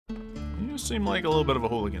You seem like a little bit of a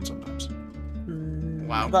hooligan sometimes.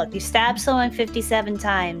 Wow. Look, you stabbed someone 57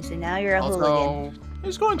 times, and now you're a hooligan.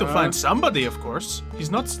 He's going to find somebody, of course. He's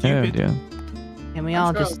not stupid. Yeah. Can we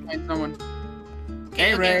all just find someone?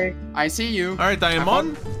 Hey, Okay. I see you. All right, I am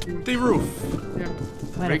on the roof.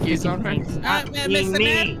 Yeah. Ricky's on right.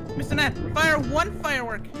 Mr. Nat, fire one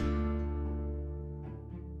firework.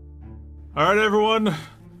 All right, everyone.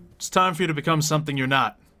 It's time for you to become something you're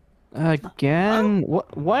not. Again?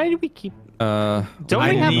 Why do we keep... Don't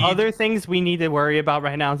we have other things we need to worry about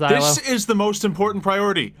right now, Xylo? This is the most important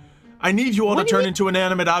priority. I need you all to turn into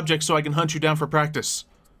inanimate objects so I can hunt you down for practice.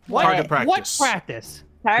 Target practice. What practice?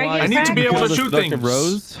 I need to be able to shoot things.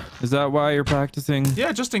 Rose? Is that why you're practicing?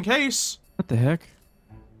 Yeah, just in case. What the heck?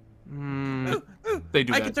 They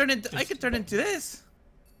do I that. could turn into this.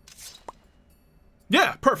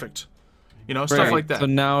 Yeah, perfect. You know, stuff Right. like that. So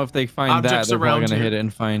now if they find Objects that, they're probably around gonna you hit it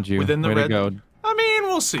and find you. within the Way red. to go. I mean,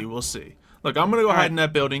 we'll see. We'll see. Look, I'm gonna go hide in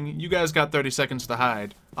that building. You guys got 30 seconds to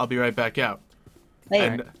hide. I'll be right back out. Wait,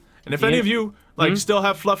 And if any of you still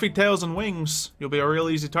have fluffy tails and wings, you'll be a real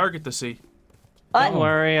easy target to see. Don't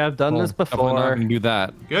worry, I've done this Definitely not before. gonna do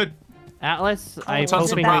that. Good. Atlas, I'm tons of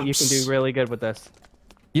hoping that you props. can do really good with this.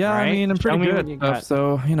 Yeah, Right? I mean, I'm Show pretty me good what at you stuff, got.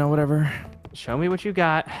 so, you know, whatever. Show me what you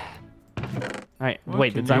got. All right,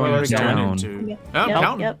 wait, did Can you Xylo guys already turn go? into? Yep, Yeah, I'm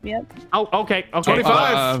counting. yep. Oh, okay.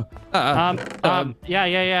 25.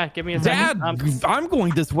 Yeah. Give me a Dad, second. I'm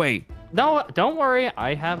going this way. No, don't worry.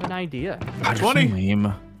 I have an idea. God, you're 20. so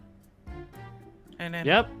lame. And then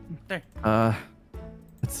Yep. there.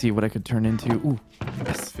 Let's see what I could turn into. Ooh,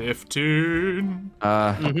 yes. 15.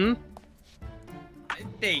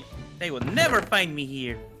 They will never find me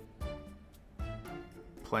here.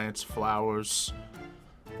 Plants, flowers,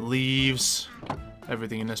 leaves,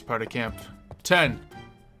 everything in this part of camp. 10,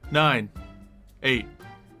 9, 8,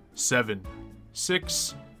 7,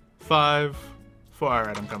 6, 5, 4. All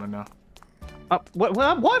right, I'm coming now. What?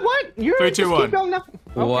 You're 3, just 2, keep 1. going up.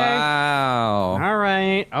 Okay. Wow. All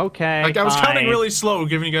right. Okay. Like I was counting fine. really slow,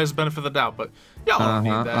 giving you guys the benefit of the doubt, but y'all don't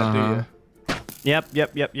need that, do you?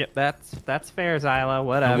 Yep. That's fair, Xylo.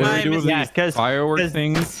 Whatever. What do we do with Yeah, these 'cause- firework 'cause-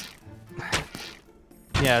 things?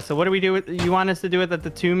 Yeah. So what do we do with? You want us to do it at the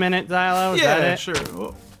 2-minute, Xylo? Is that Yeah, it? sure.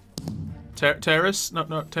 Well, Terrace? No,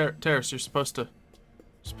 Terrace. You're supposed to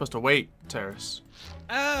wait, Terrace.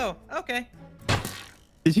 Oh, okay.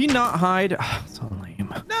 Did he not hide? So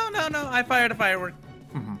lame. No. I fired a firework.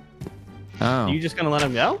 Oh. Are you just gonna let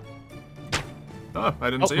him go? Oh, I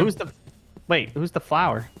didn't Oh, see him. who's the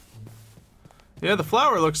flower? Yeah, the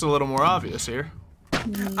flower looks a little more obvious here.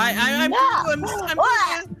 I'm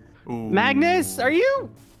Ooh. Magnus, are you?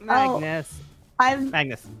 Magnus. I'm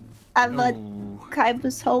a Ooh.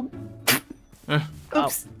 Kaiba's home. Eh.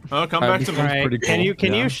 Oops. Oh, come back to me. Right. pretty cool.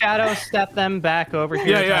 Can Yeah. you shadow step them back over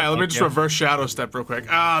here? Yeah. Let me Thank just you. reverse shadow step real quick.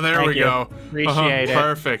 Ah, there Thank we you. go. Appreciate it.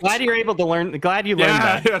 Perfect. Glad you're able to learn. Glad you learned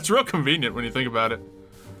Yeah, that. it's real convenient when you think about it.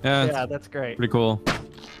 Yeah, it's Yeah, that's great. pretty cool.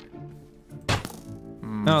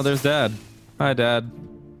 Oh, there's Dad. Hi, Dad.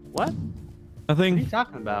 What? What are you Nothing.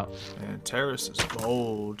 talking about? And Terrace is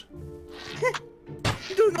bold.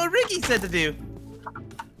 doing what Ricky said to do.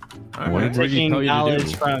 All What right. did Ricky Taking tell you to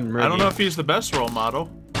knowledge do? from I don't know if he's the best role model.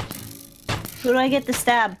 Who do I get to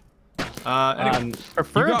stab? Anyway, You got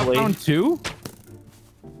preferably. found two?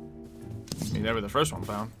 I mean, they were the first one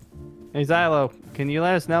found. Hey Xylo, can you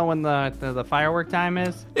let us know when the firework time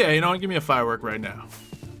is? Yeah, you know what? Give me a firework right now.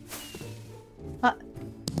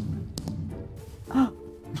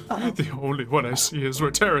 The only one I see is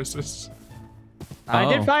where Terrace is. I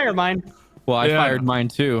did Oh. fire mine. Well, I Yeah. fired mine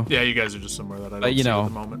too. Yeah, you guys are just somewhere that I don't But, you see know. at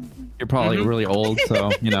the moment. You're probably really old, so,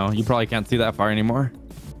 you know, you probably can't see that far anymore.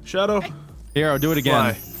 Shadow, Here, I'll do it again.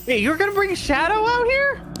 fly. Hey, you're gonna bring Shadow out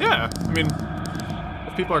here? Yeah, I mean,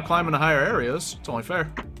 if people are climbing to higher areas, it's only fair.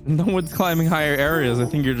 No one's climbing higher areas. I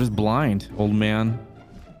think you're just blind, old man.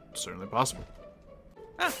 It's certainly possible.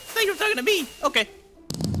 Ah, thank you for talking to me. Okay.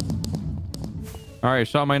 All right,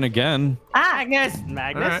 shot mine again. Magnus,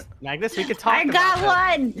 Alright. Magnus, we could talk. I got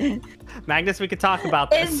about one. this. Magnus, we could talk about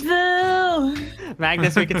It's this. Boo.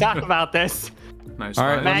 Magnus, we could talk about this. Nice. All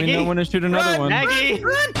right, find. let me know Maggie? when to shoot another one. Maggie.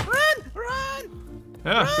 Run!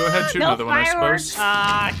 Yeah, go ahead, shoot No another one, I fireworks. suppose.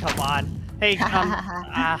 Ah, come on. Hey,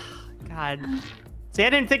 God. See, I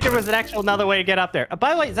didn't think there was an actual another way to get up there.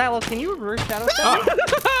 By the way, Xylo, can you reverse shadow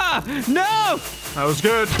step? No! That was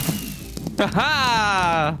good.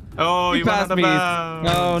 Ha! Oh, you went passed out of me. bounds.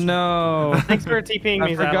 Oh no! Thanks for TPing I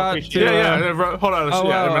me, Xylo. forgot Appreciate to- it. Yeah. Hold on. Oh,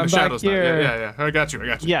 yeah, I'm in I'm the back shadows now. here. Yeah. I got you.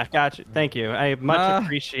 Yeah, gotcha. Thank you. I much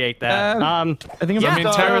appreciate that. I think I'm I mean,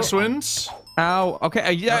 about Terrace wins. Ow.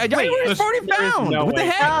 Okay. Yeah. Wait, It's already there is found. no What the way.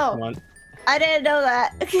 heck? Oh. One. I didn't know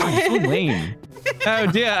that. So lame. Oh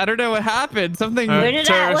dear, I don't know what happened. Something. Where did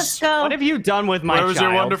Terrace. Atlas go? What have you done with my Where was your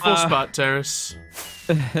child? wonderful spot, Terrace?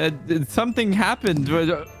 Something happened.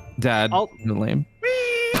 Dad. Oh. Lame.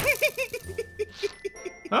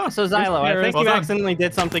 Oh, So Xylo, I think Well you done. accidentally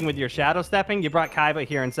did something with your shadow stepping. You brought Kaiba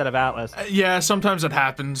here instead of Atlas. yeah, sometimes it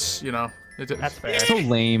happens, you know. That's fair. So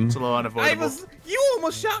lame. It's a little unavoidable. You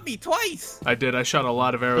almost shot me twice. I did. I shot a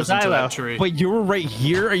lot of arrows into that tree. Wait, you were right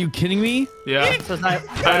here? Are you kidding me? Yeah. So I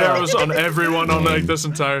had arrows on everyone on like this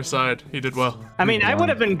entire side. He did well. I mean, I would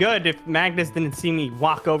have been good if Magnus didn't see me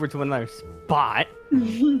walk over to another spot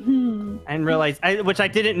and realize, which I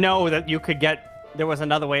didn't know that you could get. There was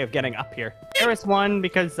another way of getting up here. Terrace won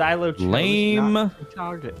because Xylo chose Lame. not to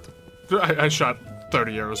charge it. I shot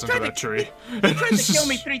 30 arrows into that tree. He tried to kill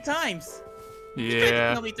me 3 times. He tried to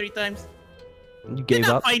Yeah. kill me 3 times. You Did gave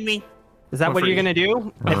not up. find me. Is that Went what for you're gonna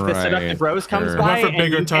do if the Right, seductive rose comes sure. by Went for and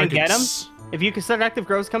bigger you can't get him? targets. If you seductive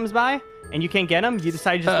rose comes by and you can't get him, you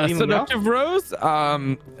decide to just leave him go. Seductive Rose?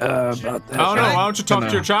 About that. Oh no, why don't you talk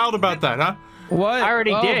to your child about that, huh? What? I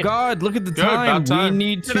already oh, did. God, look at the Good, about time. We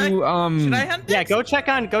need Should to, Should I hunt Yeah, next? go check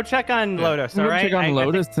on Lotus. Go All right. check on I think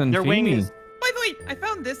Lotus and their wing Femi. is- By the way, I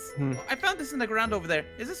found this. Hmm. I found this in the ground over there.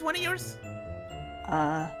 Is this one of yours?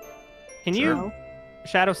 Can you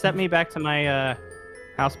shadow step me back to my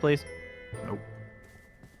house, please?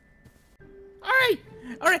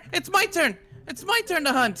 All right. It's my turn. It's my turn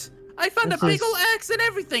to hunt. I found This a big is- old axe and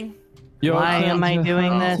everything. Why am I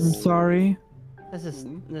doing this? I'm sorry. This is.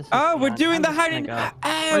 Oh, we're beyond- doing I'm the just gonna hiding. go.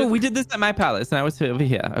 Oh, we did this at my palace, and I was over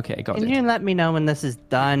here. Okay, got Can it. you let me know when this is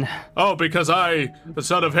done? Oh, because I, the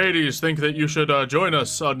son of Hades, think that you should join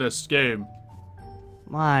us on this game.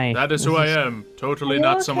 Why? That is This who I am. Totally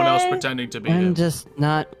not someone else pretending to be I'm him. just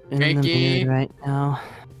not in the Vicky. mood right now.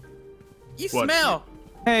 You What? smell.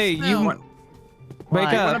 Hey, you Smell. wake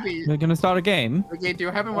Why? up. Wanna be- We're gonna start a game. Okay, do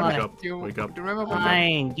you have one? Wake up, Do you, wake up. Do you remember what?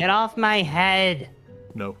 Fine, get off my head.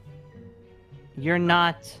 No. You're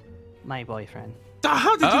not my boyfriend.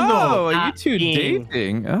 How did you Oh, know? are you Stop two being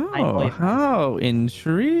dating? my Oh, boyfriend. how Stop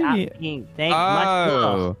intriguing. being thank much Oh.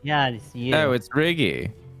 love. Yeah, it's you. Oh, it's Riggy.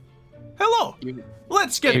 Hello.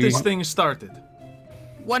 Let's get Maybe- this thing started.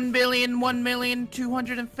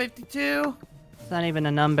 1,000,000,252. It's not even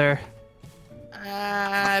a number.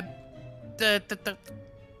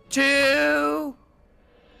 Two.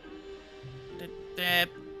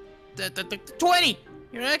 20.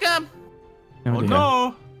 Here I come. Oh dear.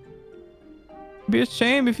 no. It'd be a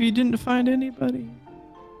shame if you didn't find anybody.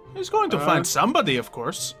 He's going to find somebody, of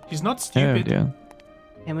course. He's not Oh stupid. dear.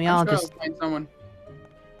 Can we all Let's go just find someone.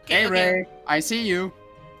 Okay, Hey, okay. Ray. I see you.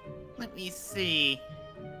 Let me see.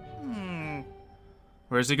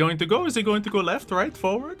 Where is he going to go? Is he going to go left, right,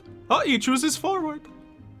 forward? Oh, he chooses forward.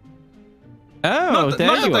 Oh, Not there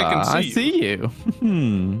that you I can are. I see see you.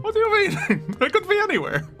 What do you mean? I could be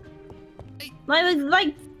anywhere.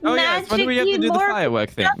 Like Oh yes, when do we have to do the firework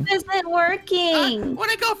thing? Stuff isn't working. When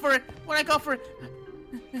I go for it. When I go for it.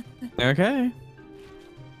 Okay.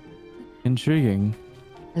 Intriguing.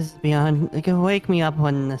 this is beyond wake me up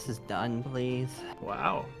when this is done, please.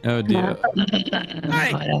 Wow. Oh dear.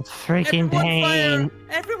 Alright. What a freaking pain.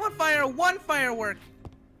 Everyone fire 1 firework.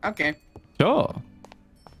 Okay. Sure.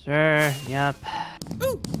 Sure, yep.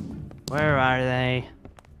 Ooh. Where are they?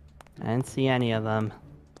 I didn't see any of them.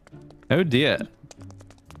 Oh dear. I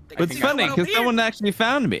It's think I funny went because over someone actually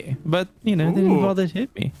found me, but you know they didn't Ooh. bother to hit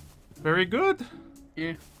me. Very good.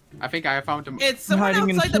 Yeah. I think I found them. It's I'm someone hiding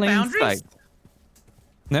in outside the plain boundaries. sight.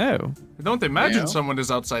 No, I don't imagine Yeah. someone is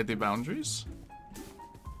outside the boundaries.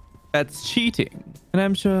 that's cheating, and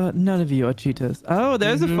I'm sure none of you are cheaters. Oh,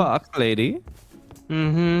 there's a fox lady.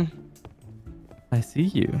 Mm-hmm. I see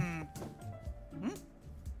you.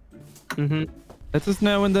 Mm-hmm. Let us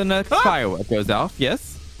know when the next firework goes off.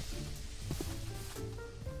 Yes.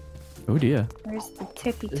 Oh dear. Where's the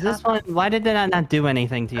tippy Is top? this one? Why did it not do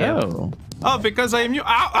anything to you? Oh. Oh, because I am you.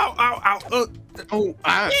 Ow, ow, ow, ow. Oh, ooh.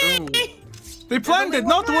 The plan only did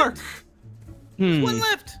one not work. Hmm. One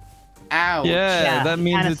left. Ouch. Yeah, that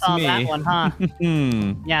means kinda it's saw me. that one, huh?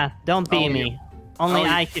 Hmm. Yeah, don't be Oh, me. Only oh,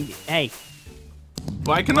 I can be. Hey,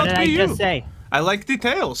 Why what cannot did be I you? just say? I like the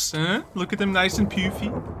tails. Huh? Look at them nice and poofy.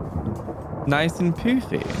 Nice and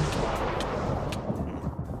poofy.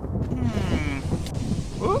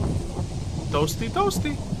 Ooh. Toasty,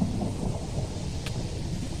 toasty.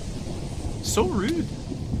 So rude.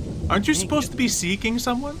 Aren't you supposed to be seeking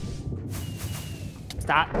someone?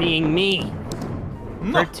 Stop being me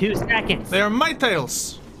No. for 2 seconds. They are my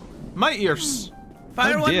tails. My ears.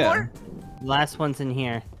 Fire Oh, one dear. more. Last one's in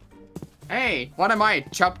here. Hey, what am I?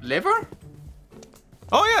 Chopped liver?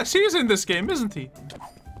 Oh, yes, he is in this game, isn't he?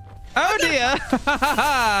 Oh dear.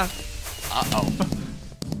 Uh-oh.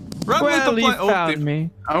 Run Well, with the you plan. found me.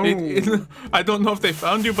 Oh. I don't know if they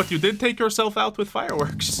found you, but you did take yourself out with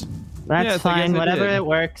fireworks. That's Yes, I fine. guess I Whatever did. it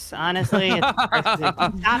works. Honestly, it's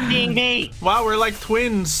perfect. Stop being me. Wow, we're like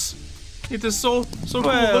twins. It is so cool.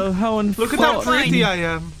 Well, Look, how look at how unfortunate. pretty I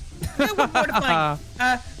am. Yeah, what mortifying?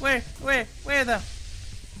 Where though?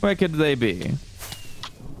 Where could they be?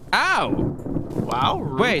 Ow! Wow.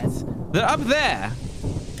 rude. Wait, they're up there.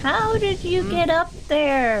 How did you get up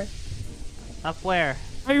there? Up where?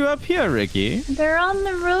 Are you up here, Ricky? They're on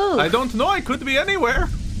the roof. I don't know. I could be anywhere.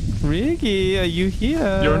 Ricky, are you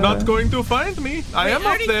here? You're not going to find me. I am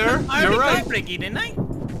up there. I You're already right. got Ricky, didn't I?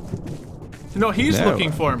 No, he's No.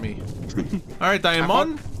 looking for me. All right, I am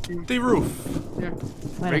on the roof.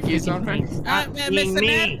 What Ricky is freaking on right. thing. Stop being Mr.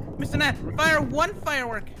 me. Nat, Mr. Nat, fire one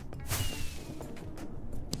firework.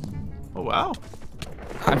 Oh wow.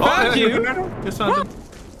 I found you. Yes, found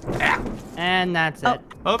him. And that's it.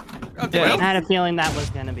 Up. Okay. Yeah. I had a feeling that was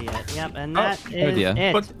gonna be it. Yep, and that is dear.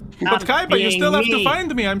 it. But Stop Kaiba, you being still have to me.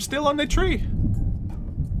 find me. I'm still on the tree.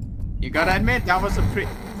 You gotta admit that was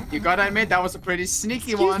a pretty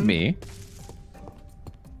sneaky Excuse one. me.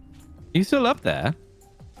 You still up there?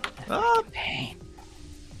 Ah,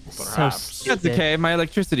 So Perhaps. stupid. That's okay. My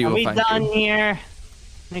electricity Are will we find done you. here?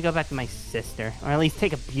 Let me go back to my sister, or at least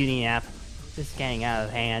take a beauty nap. This is getting out of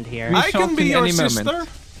hand here. We- I can shocked be in your any moment. sister.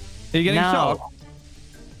 Are you getting No. shocked?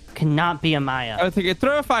 Cannot be a Maya. Oh, okay,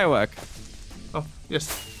 throw a firework. Oh,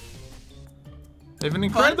 yes. They have an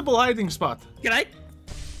incredible hiding spot. Can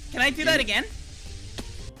I do that again?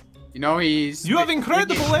 You know he's. You have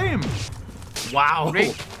incredible aim. Wow.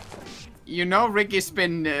 Rick, you know Ricky's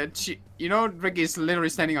been. Ricky's literally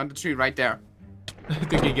standing on the tree right there. I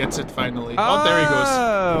think he gets it finally. Oh, there he goes.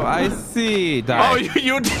 Oh, I see. Oh, Die.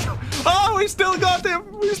 you Oh, we still got him.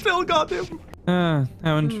 We still got him.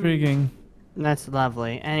 How intriguing. That's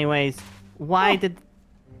lovely. Anyways, why did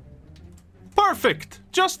Perfect.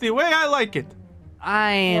 Just the way I like it.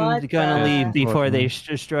 I am What gonna the- leave before they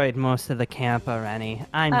destroyed most of the camp already?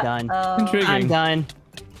 I'm done. Intriguing. I'm done.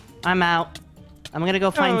 I'm out. I'm gonna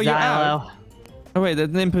go find Oh, you're Xylo. Oh wait, the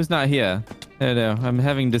Olympus not here. No, I'm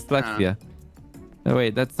having dyslexia. Oh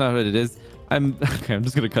wait, that's not what it is. I'm okay. I'm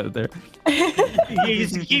just gonna cut it there. You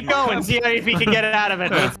just keep going. See if you can get it out of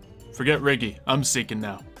it. Forget Riggy. I'm seeking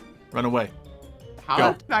now. Run away. How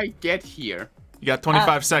Go. did I get here? You got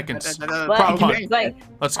 25 seconds. Wait, wait.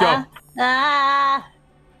 Let's go.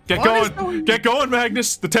 Get What going. Get going,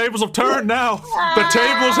 Magnus. The tables have turned now. The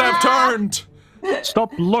tables have turned.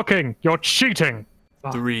 Stop looking! You're cheating!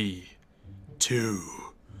 3, 2,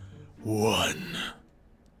 1.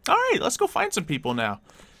 All right, let's go find some people now.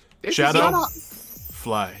 This is Shadow, not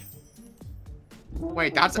fly.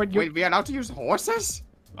 Wait, wait, we allowed to use horses?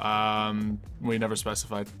 We never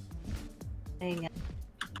specified. Hang on.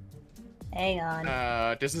 Hang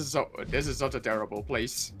on. This is such a terrible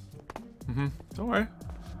place. Don't worry.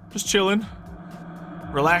 Just chilling,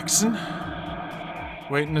 relaxing,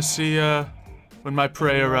 waiting to see when my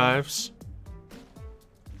prey arrives.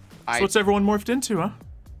 So what's everyone morphed into, huh?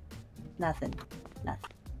 Nothing.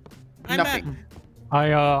 Nothing. I'm Nothing.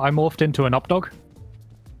 I morphed into an updog.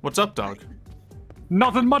 What's up, dog?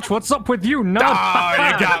 Nothing much. What's up with you, nerd?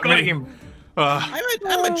 Ah, you got me. him.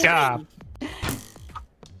 I'm a Yeah.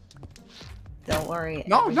 Don't worry.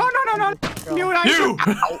 No. Girl. You!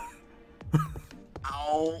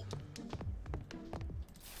 Ow.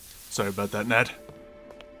 Sorry about that, Ned.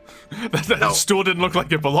 that stool didn't look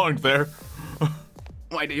like it belonged there.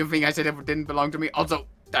 Why do you think I said it didn't belong to me? Also,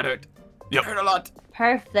 that hurt. Yep. Hurt a lot.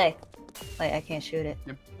 Perfect. Wait, I can't shoot it.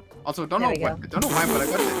 Also, don't There know we what. go. Don't know why, but I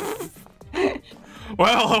got it.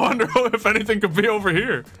 Well, I wonder if anything could be over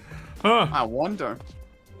here. Huh. I wonder.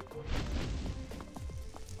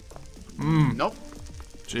 Nope.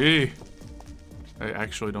 Gee. I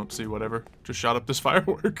actually don't see whatever. Just shot up this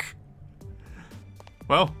firework.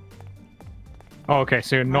 Well, Oh, okay,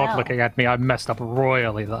 so you're not Wow. looking at me. I messed up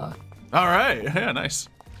royally there. all right. Yeah, nice.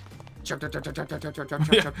 Chop, chop, chop, chop, chop, chop, chop,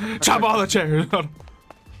 chop, Yeah, chop, chop all the chairs.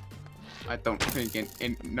 I don't think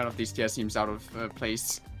in none of these chairs seems out of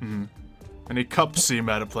place. Any cups seem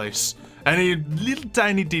out of place. Any little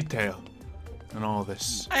tiny detail. And all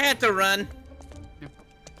this. I had to run.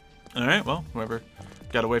 All right, well, whoever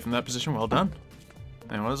got away from that position, well done.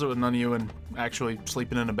 And what is it with none of you and actually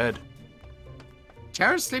sleeping in a bed?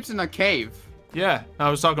 Sharon sleeps in a cave. Yeah, I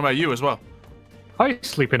was talking about you as well. I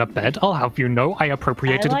sleep in a bed. I'll have you know I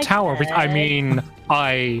appropriated I a like tower. I that. mean,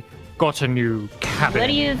 I got a new cabin. What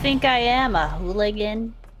do you think I am? A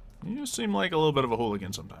hooligan? You seem like a little bit of a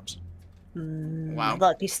hooligan sometimes. Wow.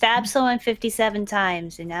 Look, you stabbed someone 57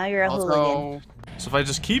 times, and now you're a hooligan. Also, So if I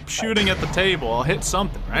just keep shooting at the table, I'll hit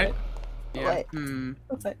something, right? yeah.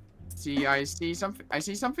 What? See, I see something. I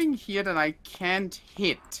see something here that I can't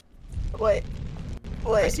hit. What?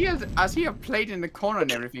 I see a plate in the corner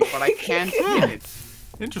and everything, but I can't hit it.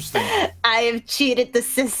 Interesting. I have cheated the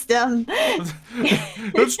system.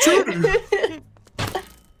 That's cheating.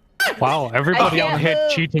 Wow, everybody I on hit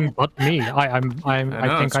can't cheating but me. I it's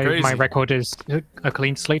think my crazy. record is a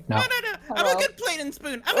clean slate now. No. I'm a good plate and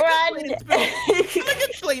spoon. I'm a Run. good plate and spoon. I'm a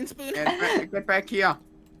good plate and spoon. Get back here.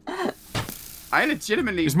 I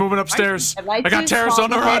legitimately. He's moving upstairs. Am I got too terrorists small on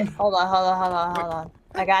the to run. hit? Hold on.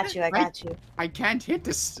 I got you. I can't hit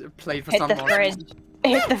this plate for Hit some the reason. fridge.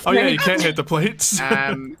 Hit the fridge. Oh yeah, you can't hit the plates.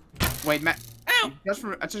 Wait, Ow! I just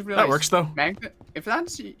realized. That works though. If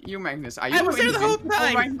that's you, Magnus, are you I was there the whole invincible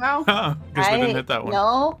time. right now? Guess we didn't hit that one.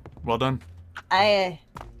 No, Well done. I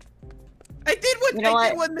did what You know I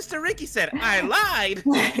did what Mr. Ricky said. I lied.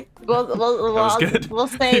 we'll good. We'll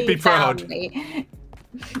say He'd be proud. found me.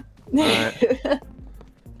 Alright.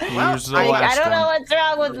 Here's the I last don't know one. what's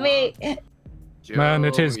wrong with me. Man,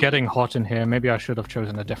 it is Joey. getting hot in here. Maybe I should have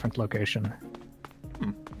chosen a different location.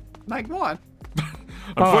 Like what?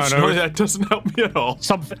 Unfortunately, no. that doesn't help me at all.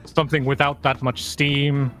 Something without that much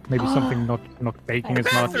steam. Maybe something not baking as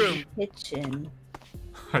much. Bathroom. Kitchen.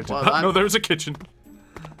 I did Well, not know there was a kitchen.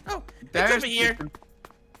 Oh, it's There's over here.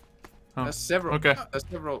 Oh, There's several. okay. There's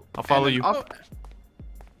several. I'll follow And you.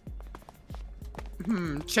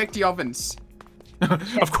 then check the ovens.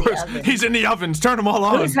 Of course, oven. he's in the ovens. Turn them all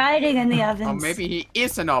on. Who's hiding in the ovens? Or maybe he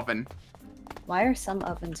is an oven. Why are some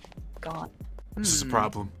ovens gone? This is a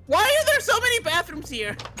problem. Why are there so many bathrooms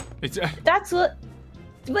here? It's, That's what.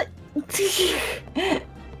 What? I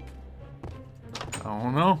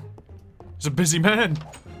don't know. He's a busy man.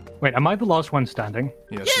 Wait, am I the last one standing?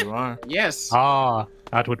 Yes, you are. Yes. Ah,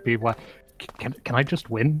 that would be why. Can I just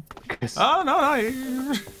win? Because Oh no,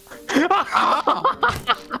 you-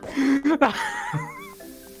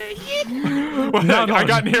 Not I on.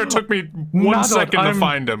 got in here. It took me one Not on, second to I'm-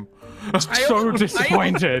 find him. so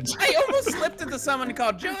disappointed. I almost slipped into someone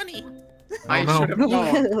called Johnny. I no. should have known.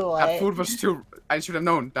 What? That food was too. I should have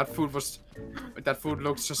known. That food was. That food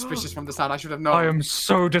looked suspicious from the start. I should have known. I am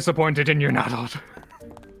so disappointed in you, Nadot.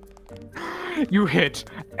 You hit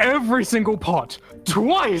every single pot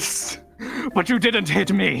twice, but you didn't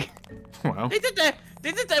hit me. Well, They did that.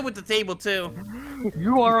 They did that with the table too.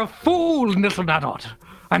 You are a fool, little Nadot,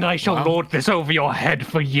 and I shall Wow. lord this over your head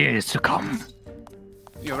for years to come.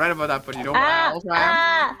 You're right about that, but you know what I also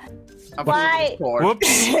am? A Why? food whore.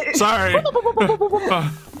 whoops. Sorry.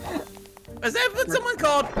 Is that what someone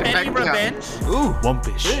called Petty Yeah. Revenge? Ooh, One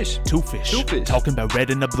fish, Fish. two fish, Two fish. talking about red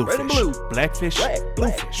and the blue Red and fish, blue. black fish, Black, blue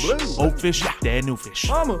black, fish, blue. old fish, they're new fish.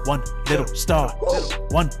 Mama. One little star,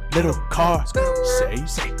 one little car.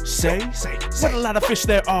 Say, what a lot of fish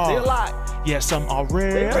there They a are. lot. Yeah, some are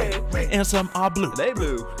red, Red. and some are blue. They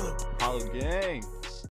blue. Hollow gang.